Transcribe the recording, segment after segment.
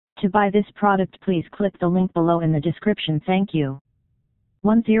To buy this product, please click the link below in the description. Thank you.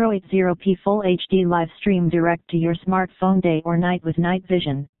 1080p Full HD live stream direct to your smartphone day or night with night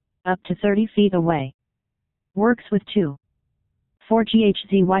vision, up to 30 feet away. Works with 2. 4G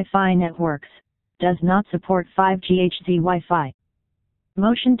HZ Wi-Fi networks. Does not support 5G HZ Wi-Fi.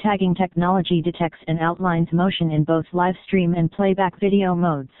 Motion tagging technology detects and outlines motion in both live stream and playback video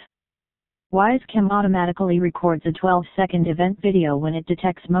modes. Wyze automatically records a 12-second event video when it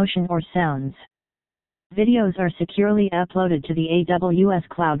detects motion or sounds. Videos are securely uploaded to the AWS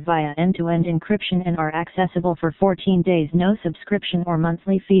cloud via end-to-end encryption and are accessible for 14 days. No subscription or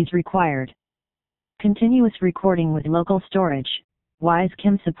monthly fees required. Continuous recording with local storage. Wyze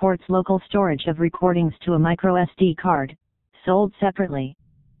supports local storage of recordings to a microSD card, sold separately.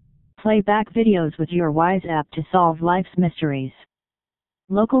 Play back videos with your Wyze app to solve life's mysteries.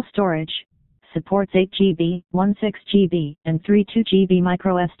 Local storage. Supports 8GB, 16GB, and 32GB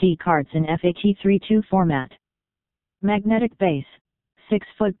microSD cards in FAT32 format. Magnetic base.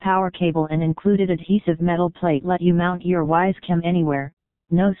 6-foot power cable and included adhesive metal plate let you mount your Wyze anywhere.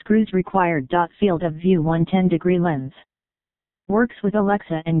 No screws required. Field of view 110-degree lens. Works with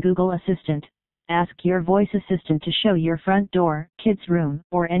Alexa and Google Assistant. Ask your voice assistant to show your front door, kids' room,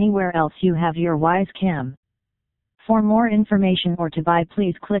 or anywhere else you have your Wyze cam. For more information or to buy,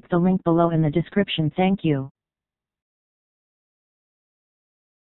 please click the link below in the description. Thank you.